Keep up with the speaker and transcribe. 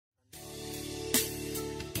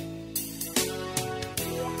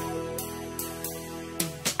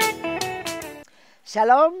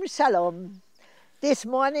Shalom, shalom. This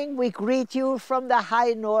morning we greet you from the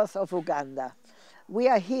high north of Uganda. We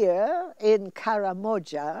are here in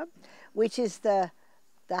Karamoja, which is the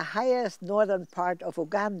highest northern part of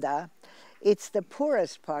Uganda. It's the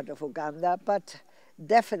poorest part of Uganda, but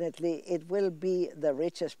definitely it will be the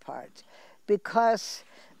richest part because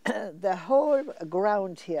the whole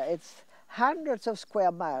ground here, it's hundreds of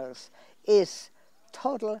square miles, is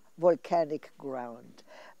total volcanic ground.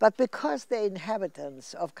 But because the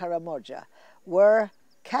inhabitants of Karamoja were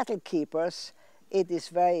cattle keepers, it is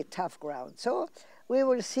very tough ground. So we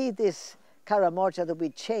will see this Karamoja to be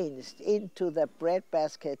changed into the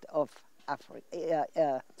breadbasket of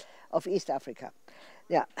East Africa.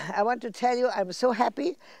 Yeah, I want to tell you, I'm so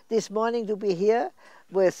happy this morning to be here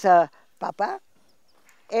with Papa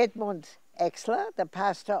Edmund Exler, the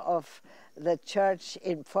pastor of the church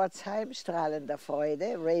in Pforzheim, Strahlen der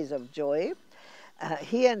Freude, Rays of Joy.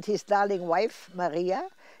 He and his darling wife, Maria,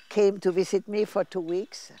 came to visit me for 2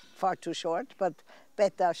 weeks, far too short, but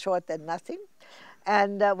better short than nothing.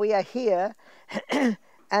 And we are here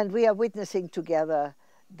and we are witnessing together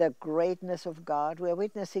the greatness of God. We are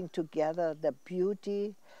witnessing together the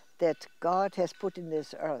beauty that God has put in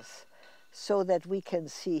this earth so that we can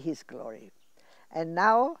see His glory. And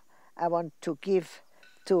now I want to give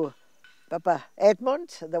to Papa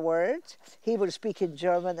Edmund the word. He will speak in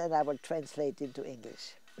German and I will translate into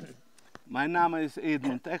English. Mein Name ist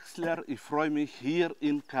Edmund Exler. Ich freue mich, hier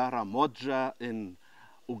in Karamoja in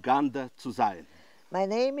Uganda zu sein. My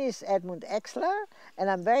name is Edmund Exler and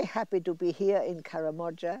I'm very happy to be here in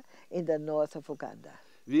Karamoja in the north of Uganda.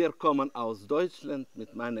 Wir kommen aus Deutschland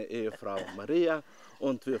mit meiner Ehefrau Maria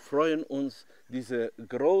und wir freuen uns, diese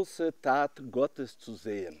große Tat Gottes zu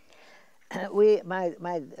sehen.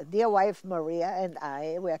 My dear wife Maria and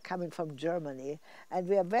I, we are coming from Germany and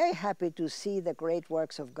we are very happy to see the great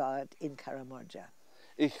works of God in Karamoja.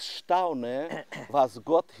 Ich staune, was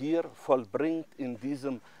Gott hier vollbringt in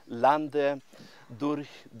diesem Lande durch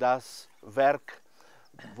das Werk,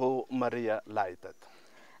 wo Maria leitet.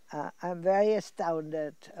 I'm very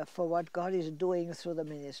astounded for what God is doing through the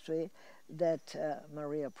ministry that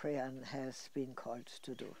Maria Prean has been called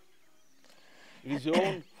to do.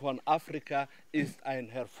 Vision von Afrika ist ein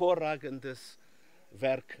hervorragendes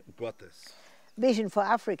Werk Gottes. Vision for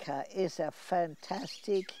Africa is a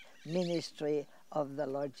fantastic ministry of the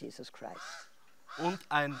Lord Jesus Christ. Und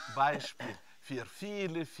ein Beispiel für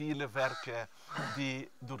viele, viele Werke,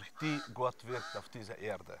 durch die Gott wirkt auf dieser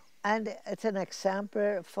Erde. And it's an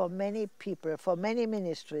example for many people, for many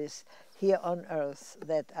ministries here on earth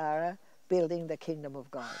that are building the kingdom of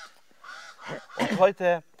God. Und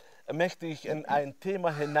heute möchte ich in ein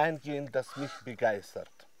Thema hineingehen, das mich begeistert.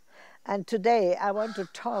 And today I want to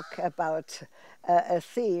talk about a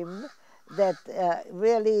theme that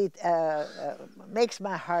really makes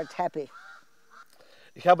my heart happy.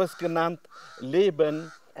 Ich habe es genannt,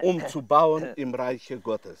 Leben, zu bauen im Reich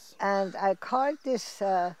Gottes. And I called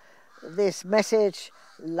this message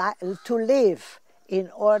to live in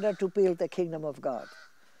order to build the kingdom of God.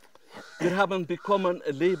 Wir haben bekommen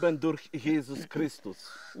Leben durch Jesus Christus.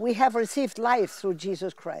 We have received life through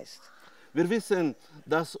Jesus Christ. Wir wissen,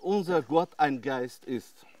 dass unser Gott ein Geist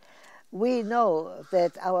ist. We know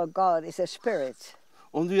that our God is a spirit.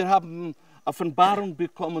 Und wir haben Offenbarung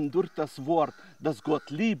bekommen durch das Wort, dass Gott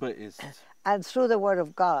Liebe ist. And through the word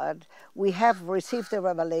of God, we have received the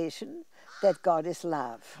revelation that God is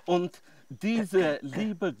love. Und diese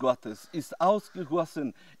Liebe Gottes ist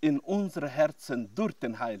ausgegossen in unsere Herzen durch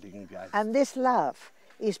den Heiligen Geist. And this love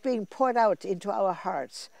is being poured out into our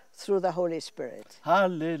hearts through the Holy Spirit.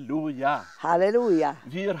 Halleluja. Hallelujah.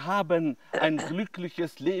 Wir haben ein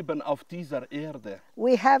glückliches Leben auf dieser Erde.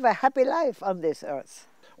 We have a happy life on this earth.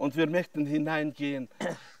 Und wir möchten hineingehen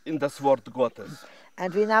in das Wort Gottes.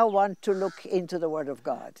 And we now want to look into the Word of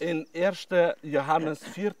God. In 1. Johannes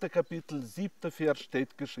 4. Kapitel 7. Vers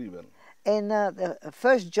steht geschrieben. In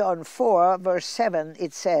 1 John 4, verse 7,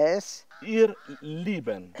 it says, Ihr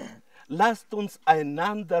Lieben, lasst uns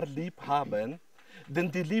einander lieb haben,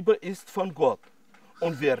 denn die Liebe ist von Gott.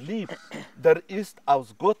 Und wer liebt, der ist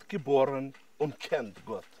aus Gott geboren und kennt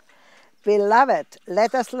Gott. Beloved,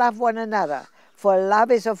 let us love one another, for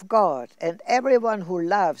love is of God, and everyone who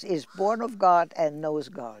loves is born of God and knows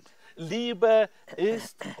God. Liebe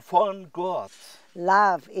ist von Gott.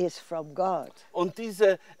 Love is from God. Und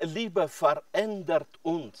diese Liebe verändert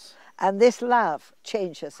uns. And this love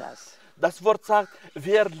changes us. Das Wort sagt,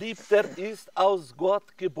 wer liebt, der ist aus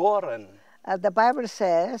Gott geboren. The Bible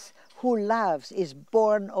says, who loves is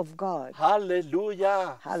born of God.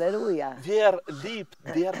 Halleluja. Hallelujah. Wer liebt,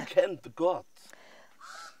 der kennt Gott.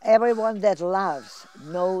 Everyone that loves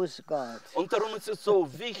knows God. Und darum ist es so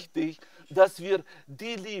wichtig, dass wir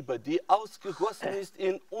die Liebe, die ausgegossen ist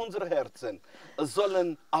in unser Herzen,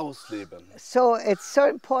 sollen ausleben. So it's so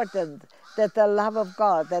important that the love of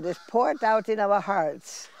God that is poured out in our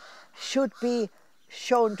hearts should be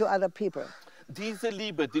shown to other people. Diese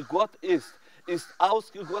Liebe, die Gott ist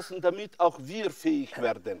ausgegossen, damit auch wir fähig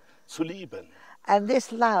werden zu lieben. And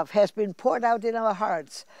this love has been poured out in our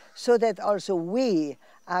hearts so that also we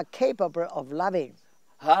are capable of loving.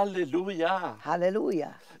 Halleluja.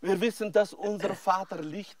 Hallelujah. Wir wissen, dass unser Vater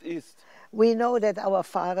Licht ist. We know that our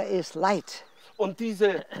Father is light. Und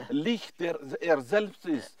diese Licht, der er selbst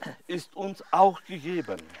ist uns auch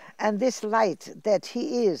gegeben. And this light that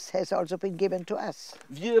he is has also been given to us.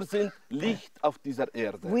 Wir sind Licht auf dieser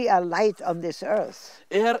Erde. We are light on this earth.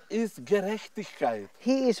 Er ist Gerechtigkeit.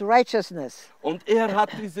 He is righteousness. Und er hat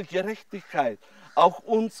diese Gerechtigkeit auch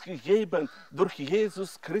uns gegeben durch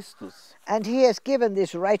Jesus Christus. And he has given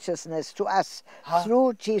this righteousness to us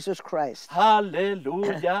through Jesus Christ.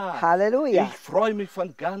 Halleluja. Hallelujah. Ich freue mich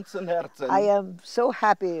von ganzem Herzen, I am so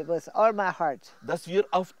happy with all my heart dass wir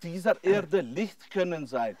auf dieser Erde Licht können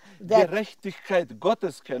sein, That- Gerechtigkeit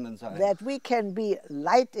Gottes können sein. that we can be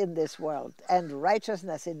light in this world and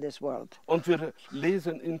righteousness in this world. Und wir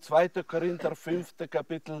lesen in 2. Korinther 5.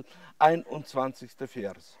 Kapitel 21.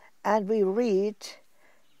 Vers. And we read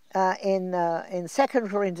in 2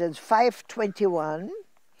 Corinthians 5:21,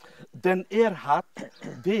 Denn er hat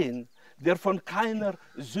den, der von keiner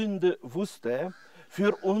Sünde wusste,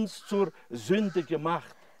 für uns zur Sünde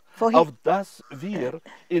gemacht, For he- auf dass wir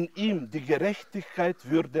in ihm die Gerechtigkeit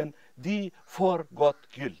würden, die vor Gott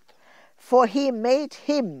gilt. for he made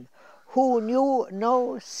him who knew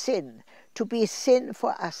no sin to be sin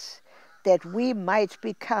for us, that we might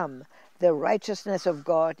become the righteousness of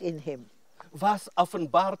God in him. Was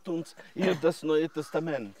offenbart uns hier das Neue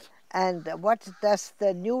Testament? And what does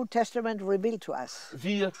the New Testament reveal to us?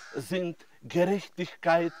 Wir sind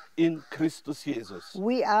Gerechtigkeit in Christus Jesus.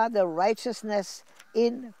 We are the righteousness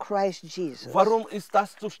in Christ Jesus. Warum ist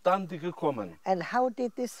das zustande gekommen? And how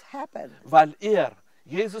did this happen? Weil er,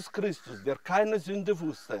 Jesus Christus, der keine Sünde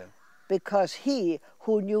wusste, Because he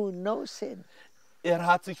who knew no sin, er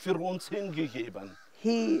hat sich für uns hingegeben.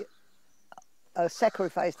 he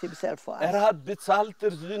sacrificed himself for us. Er hat bezahlte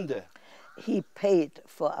Sünde He paid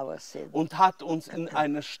for our sin und hat uns in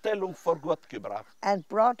eine Stellung vor Gott gebracht, and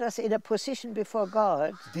brought us in a position before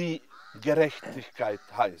God die Gerechtigkeit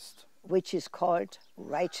heißt. which is called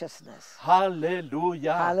righteousness.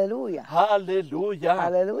 Halleluja. Hallelujah. Halleluja.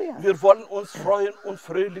 Hallelujah. Wir wollen uns freuen und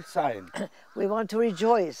fröhlich sein, We want to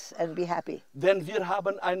rejoice and be happy denn wir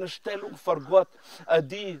haben eine Stellung vor Gott,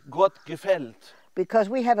 die Gott gefällt. because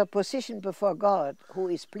we have a position before God who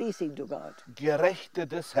is pleasing to God. Gerechte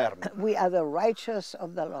des Herrn. We are the righteous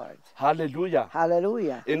of the Lord. Halleluja.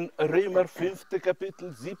 Hallelujah. In Römer 5.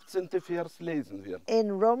 Kapitel 17. Vers lesen wir. In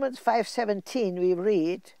Romans 5:17 we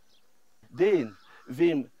read, Den,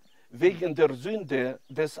 wem wegen der Sünde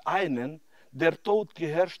des einen der Tod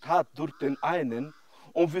geherrscht hat durch den einen,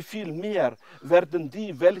 und wie viel mehr werden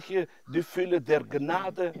die, welche die Fülle der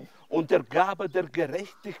Gnade und der Gabe der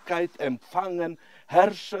Gerechtigkeit empfangen,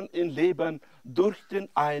 herrschen in Leben durch den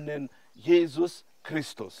einen, Jesus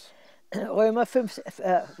Christus. Romans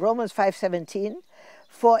 5:17,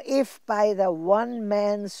 for if by the one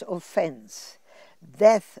man's offense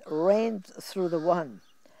death reigned through the one,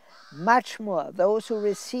 much more those who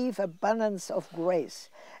receive abundance of grace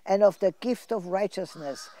and of the gift of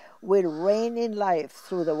righteousness will reign in life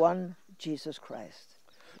through the one Jesus Christ.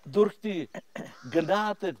 Durch die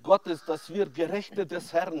Gnade Gottes, dass wir Gerechte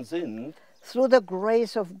des Herrn sind, Through the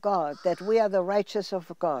grace of God, that we are the righteous of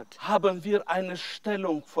God, haben wir eine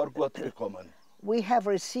Stellung vor Gott bekommen. we have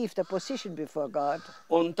received a position before God.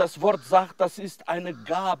 Und das Wort sagt, das ist eine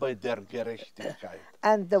Gabe der Gerechtigkeit.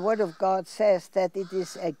 And the Word of God says that it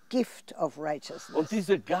is a gift of righteousness. Und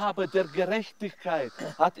diese Gabe der Gerechtigkeit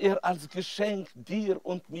hat er als Geschenk dir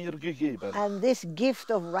und mir gegeben. And this gift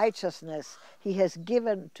of righteousness he has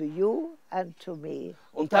given to you and to me.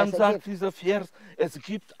 Und dann as a sagt gift. dieser Vers, es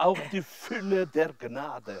gibt auch die Fülle der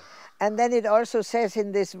Gnade. And then it also says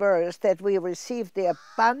in this verse that we receive the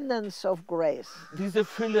abundance of grace. Diese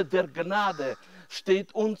Fülle der Gnade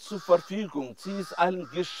steht uns zur Verfügung. Sie ist ein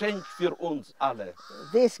Geschenk für uns alle.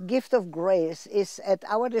 This gift of grace is at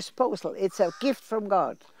our disposal. It's a gift from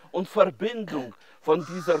God. Und Verbindung von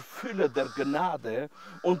dieser Fülle der Gnade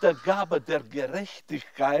und der Gabe der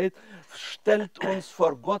Gerechtigkeit stellt uns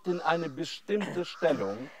vor Gott in eine bestimmte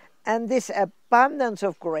Stellung. And this abundance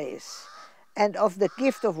of grace and of the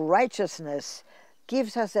gift of righteousness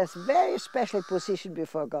gives us a very special position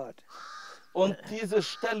before God. Und diese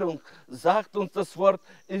Stellung, sagt uns das Wort,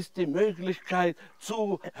 ist die Möglichkeit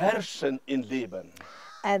zu herrschen im Leben.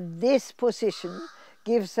 And this position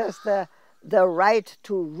gives us the right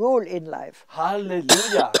to rule in life.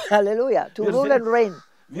 Halleluja. Hallelujah. To rule and reign.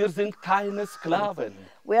 Wir sind keine Sklaven.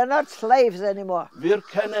 We are not slaves anymore. Wir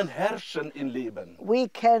können herrschen im Leben. We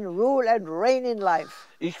can rule and reign in life.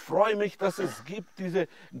 Ich freue mich, dass es gibt diese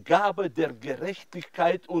Gabe der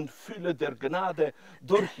Gerechtigkeit und Fülle der Gnade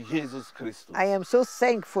durch Jesus Christus. I am so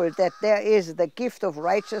thankful that there is the gift of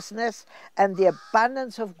righteousness and the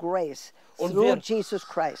abundance of grace Und through Jesus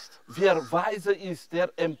Christ. Wer weise ist, der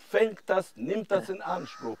empfängt das, nimmt das in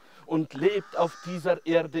Anspruch und lebt auf dieser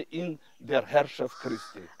Erde in der Herrschaft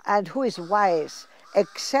Christi. And who is wise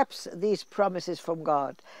accepts these promises from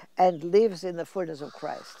God and lives in the fullness of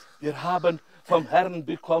Christ. Wir haben vom Herrn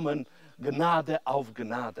bekommen Gnade auf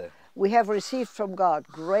Gnade. We have received from God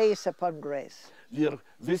grace upon grace. Wir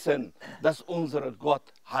wissen, dass unser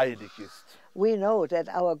Gott heilig ist. We know that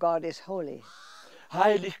our God is holy.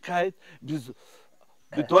 Heiligkeit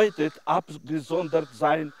bedeutet abgesondert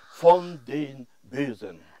sein von den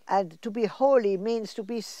Bösen. And to be holy means to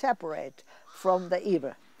be separate from the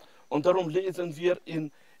evil. Und darum lesen wir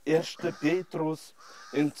in 1. Petrus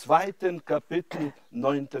im 2. Kapitel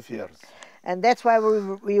 9. Vers. And that's why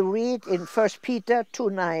we read in 1 Peter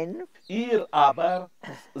 2:9. Ihr aber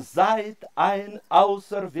seid ein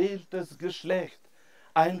auserwähltes Geschlecht,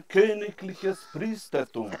 ein königliches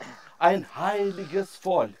Priestertum, ein heiliges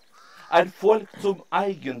Volk, ein Volk zum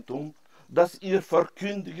Eigentum, das ihr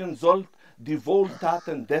verkündigen sollt die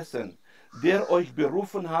Wohltaten dessen, der euch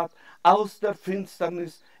berufen hat aus der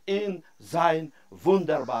Finsternis in sein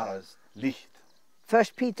wunderbares Licht.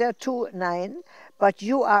 1 Peter 2:9, but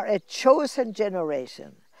you are a chosen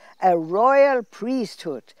generation, a royal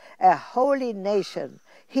priesthood, a holy nation,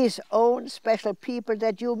 his own special people,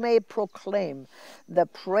 that you may proclaim the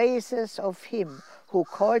praises of him who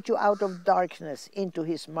called you out of darkness into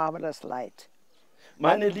his marvelous light.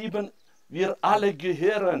 Meine Lieben, wir alle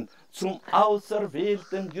gehören zum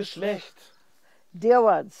auserwählten Geschlecht. Dear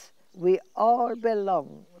ones, we all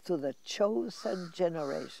belong to the chosen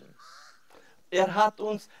generation. Hat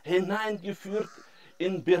uns hineingeführt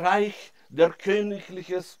in Bereich der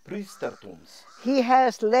königlichen Priestertums. He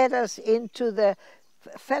has led us into the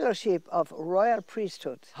fellowship of royal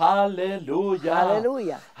priesthood. Halleluja.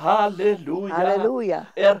 Halleluja. Halleluja.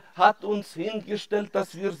 Halleluja. Hat uns hingestellt,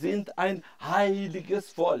 dass wir sind ein heiliges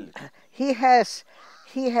Volk. He has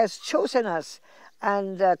chosen us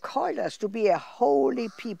and called us to be a holy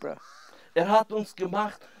people. Hat uns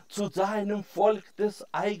gemacht zu seinem Volk des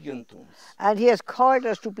Eigentums. And he has called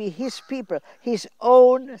us to be his people, his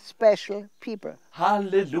own special people.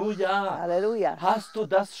 Halleluja. Hallelujah. Hast du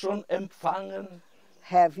das schon empfangen?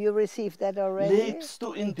 Have you received that already? Lebst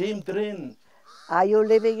du in dem drin? Are you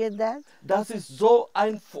living in that? Das ist so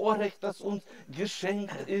ein Vorrecht, das uns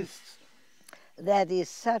geschenkt ist. That is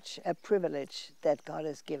such a privilege that God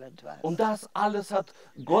has given to us. Und das alles hat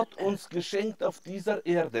Gott uns geschenkt auf dieser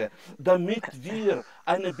Erde, damit wir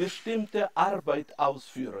eine bestimmte Arbeit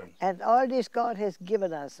ausführen. And all this God has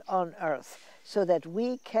given us on earth so that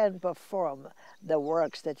we can perform the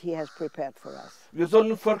works that he has prepared for us. Wir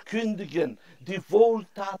sollen verkündigen die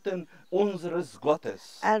Wohltaten unseres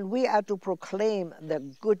Gottes. And we are to proclaim the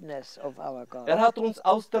goodness of our God. Hat uns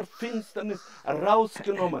aus der Finsternis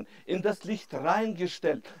rausgenommen, in das Licht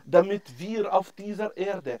reingestellt, damit wir auf dieser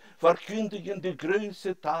Erde verkündigen die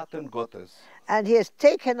größten Taten Gottes. And he has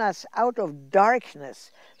taken us out of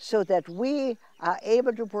darkness so that we are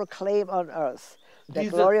able to proclaim on earth the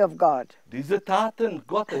glory of God. Diese Taten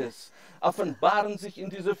Gottes offenbaren sich in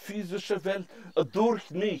dieser physischen Welt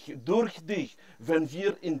durch mich, durch dich, wenn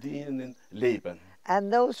wir in denen leben.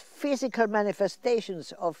 And those physical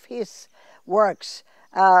manifestations of his works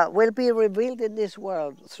will be revealed in this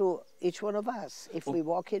world through each one of us if we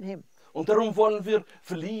walk in him. Und darum wollen wir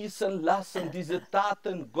fließen lassen, diese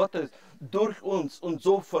Taten Gottes durch uns und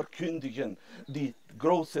so verkündigen die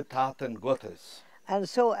großen Taten Gottes. And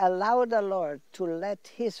so allow the Lord to let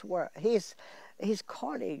his work, his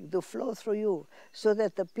calling to flow through you, so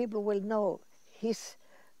that the people will know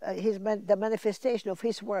the manifestation of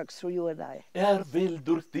his works through you and I. Will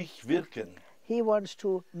durch dich wirken. He wants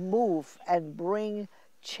to move and bring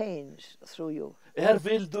change through you.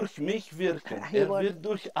 Will durch mich wirken. Will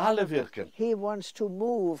durch alle wirken. He wants to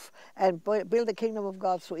move and build the kingdom of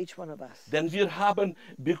God through each one of us. Denn wir haben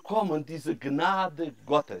bekommen diese Gnade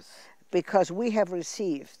Gottes. Because we have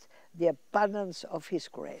received the abundance of his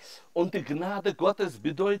grace. Und die Gnade Gottes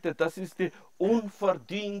bedeutet, das ist die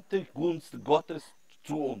unverdiente Gunst Gottes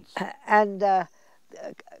zu uns. And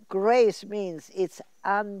grace means it's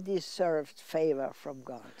undeserved favor from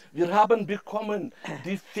God. Wir haben bekommen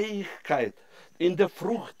die Fähigkeit, in der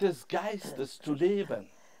Frucht des Geistes zu leben.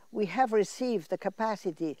 We have received the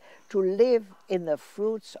capacity to live in the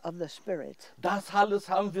fruits of the Spirit. Das alles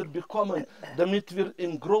haben wir bekommen, damit wir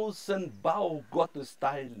im großen Bau Gottes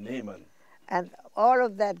teilnehmen. And all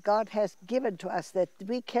of that God has given to us, that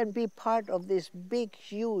we can be part of this big,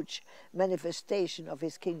 huge manifestation of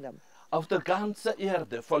His kingdom. Auf der ganzen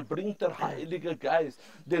Erde vollbringt der Heilige Geist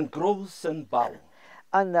den großen Bau.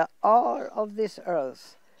 Under all of this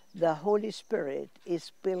earth, the Holy Spirit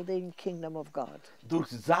is building kingdom of God. Durch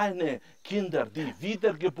seine Kinder, die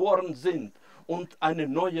wiedergeboren sind und eine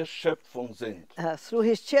neue Schöpfung sind. Through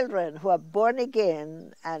His children who are born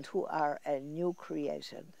again and who are a new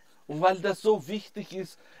creation. Und weil das so wichtig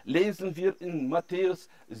ist, lesen wir in Matthäus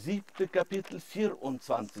 7. Kapitel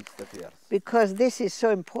 24. Vers. Because this is so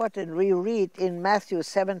important, we read in Matthew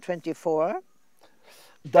 7:24.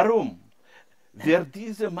 Darum, wer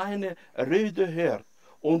diese meine Rede hört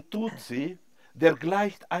und tut sie, der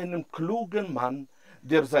gleicht einem klugen Mann,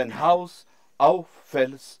 der sein Haus auf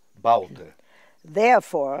Fels baute.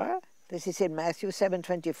 Therefore, this is in Matthew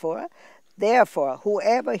 7:24, therefore,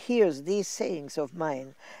 whoever hears these sayings of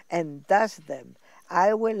mine and does them,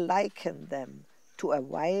 I will liken them to a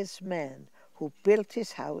wise man who built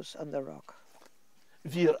his house on the rock.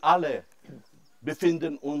 Wir alle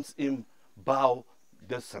befinden uns im Bau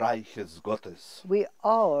des Reiches Gottes. We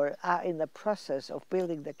all are in the process of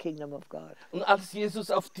building the kingdom of God. Und als Jesus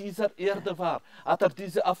auf dieser Erde war, hat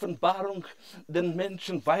diese Offenbarung den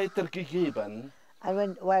Menschen weitergegeben.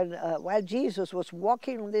 And while Jesus was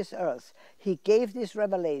walking on this earth, He gave this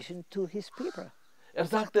revelation to His people.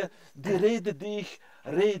 Sagte, die Rede, die ich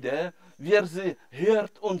rede, wer sie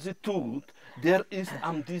hört und sie tut, der ist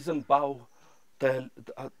an diesem Bau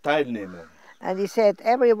teilnehmen. And He said,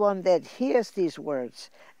 everyone that hears these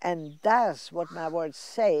words and does what my words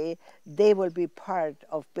say, they will be part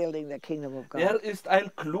of building the kingdom of God. Ist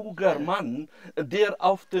ein kluger Mann, der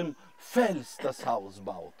auf dem Fels das Haus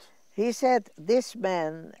baut. He said, this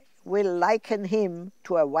man will liken him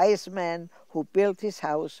to a wise man who built his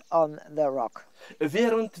house on the rock.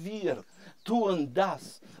 Während wir tun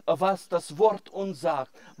das, was das Wort uns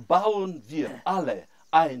sagt, bauen wir alle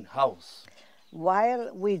ein Haus.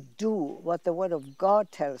 While we do what the Word of God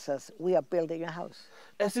tells us, we are building a house.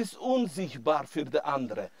 Es ist unsichtbar für die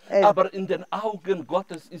andere, aber in den Augen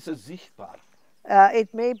Gottes ist es sichtbar.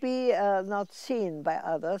 It may be not seen by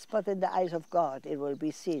others, but in the eyes of God it will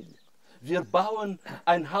be seen. Wir bauen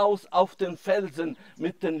ein Haus auf den Felsen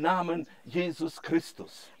mit dem Namen Jesus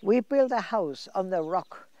Christus. We build a house on the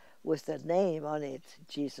rock with the name on it,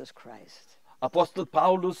 Jesus Christ. Apostel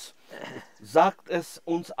Paulus sagt es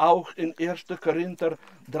uns auch in 1. Korinther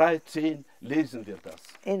 3,10, lesen wir das.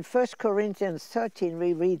 In 1 Corinthians 13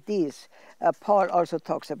 we read this. Paul also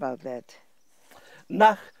talks about that.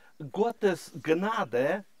 Nach Gottes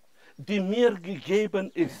Gnade, die mir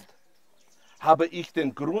gegeben ist, habe ich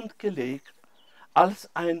den Grund gelegt als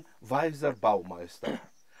ein weiser Baumeister.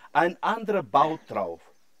 Ein anderer baut drauf.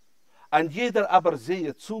 Ein jeder aber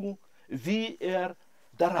sehe zu, wie er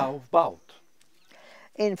darauf baut.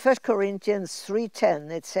 In 1 Corinthians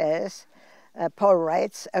 3:10 it says, Paul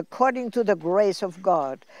writes, according to the grace of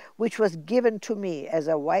God, which was given to me as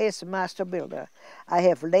a wise master builder, I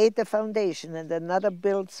have laid the foundation and another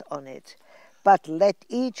builds on it. But let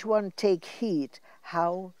each one take heed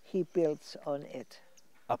how he builds on it.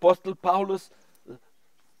 Apostel Paulus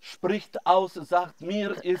spricht aus, sagt,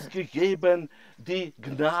 mir ist gegeben die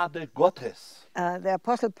Gnade Gottes. The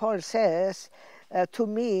Apostle Paul says, to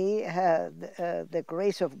me the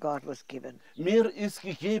grace of God was given. Mir ist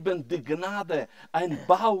gegeben die Gnade, ein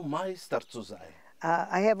Baumeister zu sein.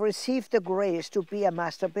 I have received the grace to be a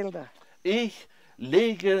master builder. Ich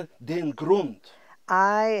lege den Grund.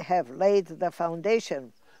 I have laid the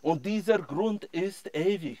foundation. Und dieser Grund ist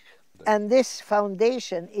ewig. And this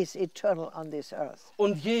foundation is eternal on this earth.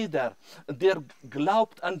 Und jeder, der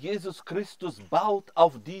glaubt an Jesus Christus, baut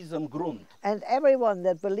auf diesem Grund. And everyone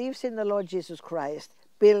that believes in the Lord Jesus Christ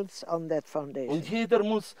builds on that foundation. Und jeder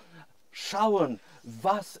muss schauen,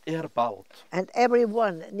 was baut. And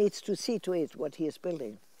everyone needs to see to it what he is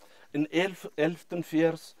building. In 11.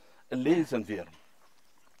 Vers lesen wir.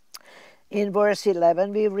 In verse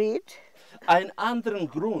 11 we read, einen anderen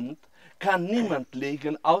Grund kann niemand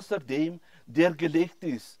legen, außer dem, der gelegt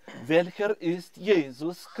ist, welcher ist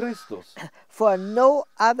Jesus Christus. For no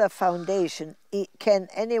other foundation can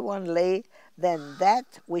anyone lay than that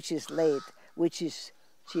which is laid, which is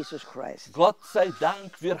Jesus Christ. Gott sei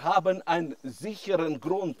Dank, wir haben einen sicheren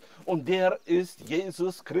Grund und der ist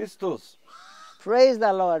Jesus Christus. Praise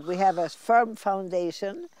the Lord. We have a firm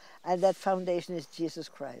foundation, and that foundation is Jesus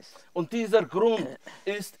Christ. Und dieser Grund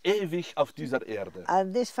ist ewig auf dieser Erde.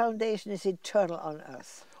 And this foundation is eternal on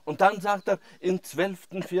earth. Und dann sagt er, im 12.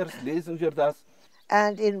 Vers lesen wir das.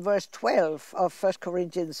 And in verse 12 of 1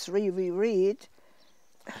 Corinthians 3 we read,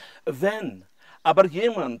 Wenn aber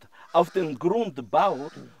jemand auf den Grund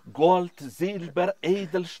baut, Gold, Silber,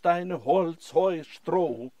 Edelsteine, Holz, Heu,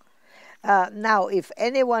 Stroh, now if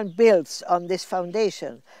anyone builds on this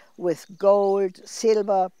foundation with gold,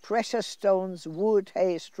 silver, precious stones, wood,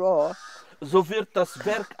 hay, straw, so wird das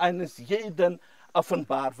Werk eines jeden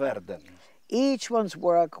offenbar werden. each one's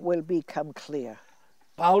work will become clear.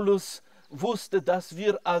 Paulus wusste, dass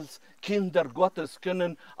wir als Kinder Gottes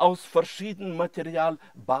können aus verschiedenem Material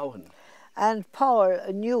bauen. And Paul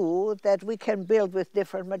knew that we can build with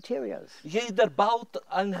different materials. Jeder baut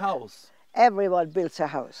ein Haus, Everyone builds a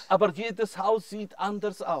house, aber jedes Haus sieht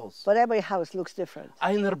anders aus. but every house looks different.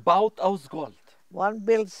 Einer baut aus Gold, One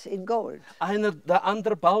builds in gold, der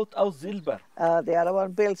andere baut aus Silber, the other one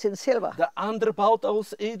builds in silver, der andere baut aus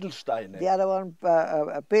the Edelsteine. other one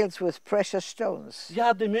builds with precious stones.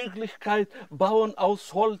 Ja, die Möglichkeit, bauen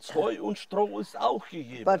aus Holz, Heu und Stroh ist auch But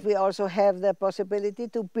gegeben. we also have the possibility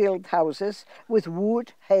to build houses with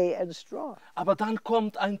wood, hay, and straw. Aber dann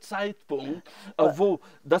kommt ein Zeitpunkt, wo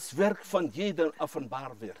das Werk von jedem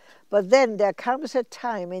offenbar wird. But then there comes a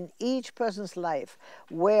time in each person's life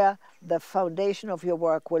where the foundation of your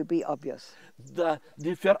work will be obvious.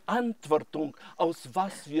 Die Verantwortung, aus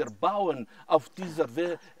was wir bauen auf dieser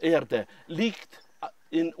Erde, liegt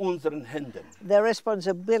in unseren Händen. The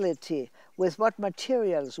responsibility with what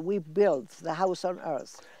materials we build the house on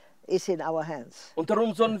earth is in our hands. Und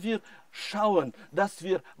darum sollen wir schauen, dass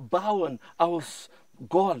wir bauen aus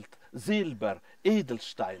Gold, Silber,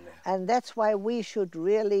 Edelsteine. And that's why we should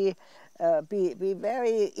really be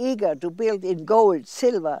very eager to build in gold,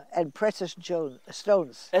 silver, and precious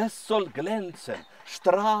stones. Es soll glänzen,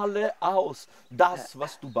 strahle aus das,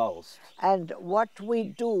 was du baust. And what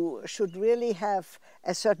we do should really have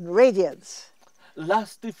a certain radiance.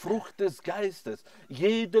 Lass die Frucht des Geistes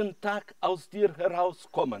jeden Tag aus dir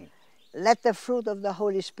herauskommen. Let the fruit of the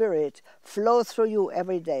Holy Spirit flow through you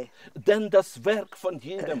every day. Denn das Werk von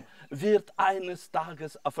jedem wird eines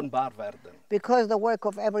Tages offenbar werden. Because the work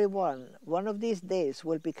of everyone, one of these days,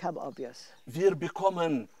 will become obvious. Wir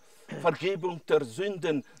bekommen Vergebung der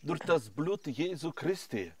Sünden durch das Blut Jesu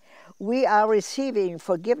Christi. We are receiving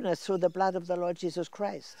forgiveness through the blood of the Lord Jesus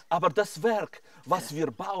Christ. Aber das Werk, was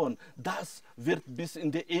wir bauen, das wird bis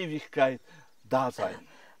in die Ewigkeit da sein.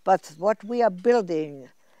 But what we are building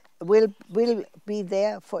will be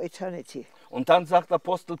there for eternity. Und dann sagt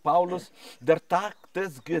Apostel Paulus, der Tag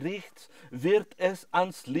des Gerichts wird es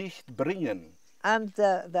ans Licht bringen. And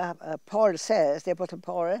Paul says, the Apostle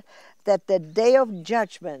Paul, that the day of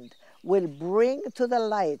judgment will bring to the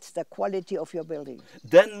light the quality of your building.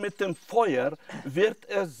 Denn mit dem Feuer wird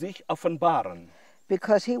er sich offenbaren.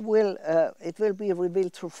 Because it will be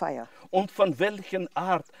revealed through fire. Und von welchen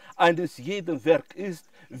Art eines jeden Werk ist,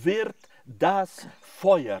 wird das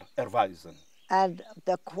Feuer erweisen. And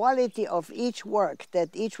the quality of each work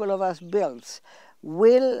that each one of us builds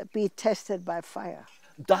will be tested by fire.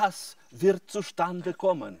 Das wird zustande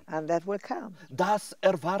kommen. And that will come. Das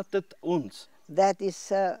erwartet uns. That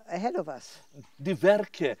is ahead of us. Die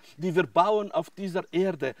Werke, die wir bauen auf dieser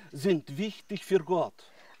Erde, sind wichtig für Gott.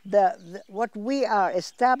 What we are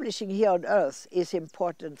establishing here on earth is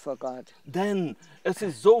important for God. Denn es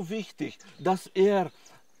ist so wichtig, dass er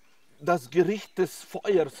das Gericht des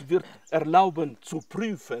Feuers wird erlauben zu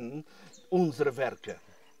prüfen unsere Werke.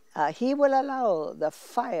 He will allow the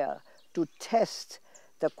fire to test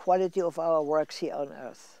the quality of our works here on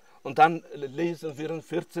earth. Und dann lesen wir im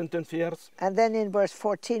 14. Vers. And then in verse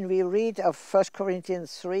 14 we read of 1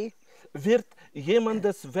 Corinthians 3. Wird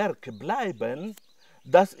jemandes Werk bleiben,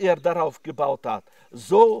 das er darauf gebaut hat,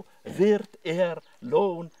 so wird er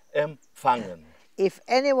Lohn empfangen. If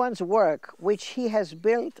anyone's work which he has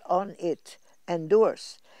built on it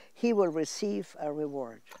endures, he will receive a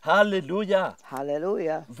reward. Halleluja.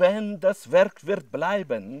 Hallelujah. Wenn das Werk wird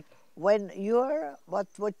bleiben, When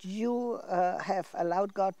what you have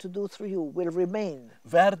allowed God to do through you will remain,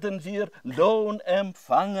 werden wir Lohn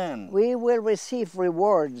empfangen. we will receive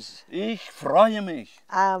rewards. Ich freue mich.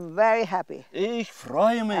 I'm very happy. Ich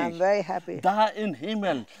freue I'm mich. very happy. Da im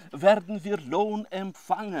Himmel werden wir Lohn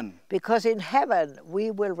empfangen. Because in heaven we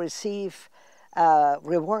will receive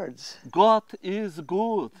rewards. Gott ist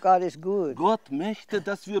gut. God is good. Gott möchte,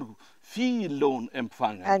 dass wir viel Lohn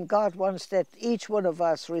empfangen. And God wants that each one of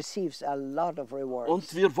us receives a lot of rewards.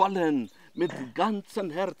 Und wir wollen mit ganzem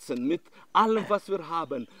Herzen, mit allem, was wir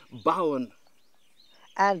haben, bauen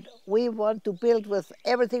And we want to build with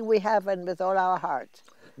everything we have and with all our heart.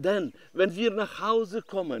 Denn wenn wir nach Hause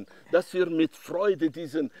kommen, dass wir mit Freude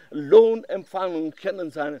diesen Lohn empfangen und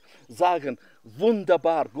können sagen,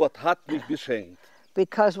 wunderbar, Gott hat mich beschenkt.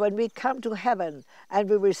 Because when we come to heaven and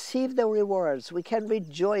we receive the rewards, we can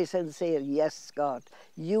rejoice and say, yes, God,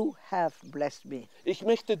 you have blessed me. Ich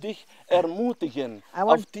möchte dich ermutigen, I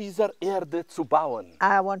want- auf dieser Erde zu bauen.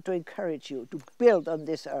 I want to encourage you to build on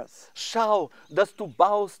this earth. Schau, dass du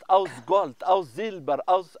baust aus Gold, aus Silber,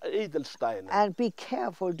 aus Edelsteinen. And be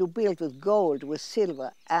careful to build with gold, with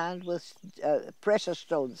silver, and with precious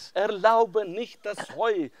stones. Erlaube nicht, dass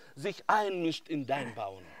Heu sich einmischt in dein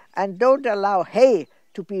Bauen. And don't allow hay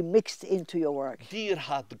to be mixed into your work. Dir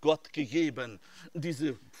hat Gott gegeben,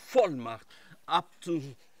 diese Vollmacht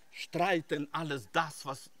abzustreiten, alles das,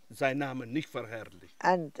 was sein Name nicht verherrlicht.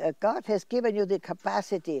 And God has given you the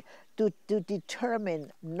capacity to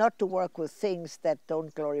determine not to work with things that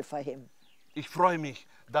don't glorify Him. Ich freue mich,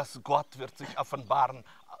 dass Gott wird sich offenbaren,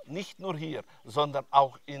 nicht nur hier, sondern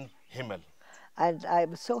auch im Himmel. And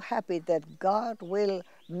I'm so happy that God will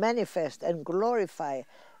manifest and glorify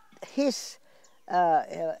His,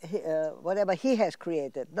 whatever He has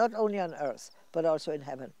created, not only on earth, but also in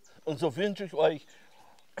heaven. Und so wünsche ich euch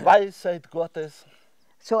Weisheit Gottes,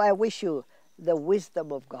 So I wish you the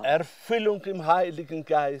wisdom of God Erfüllung im Heiligen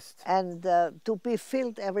Geist and to be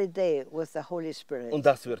filled every day with the Holy Spirit. und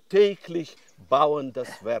dass wir täglich bauen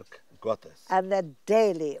das Werk Gottes. And that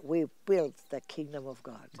daily we build the kingdom of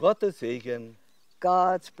God. Gottes Segen.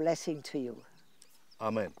 God's blessing to you.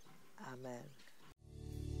 Amen. Amen.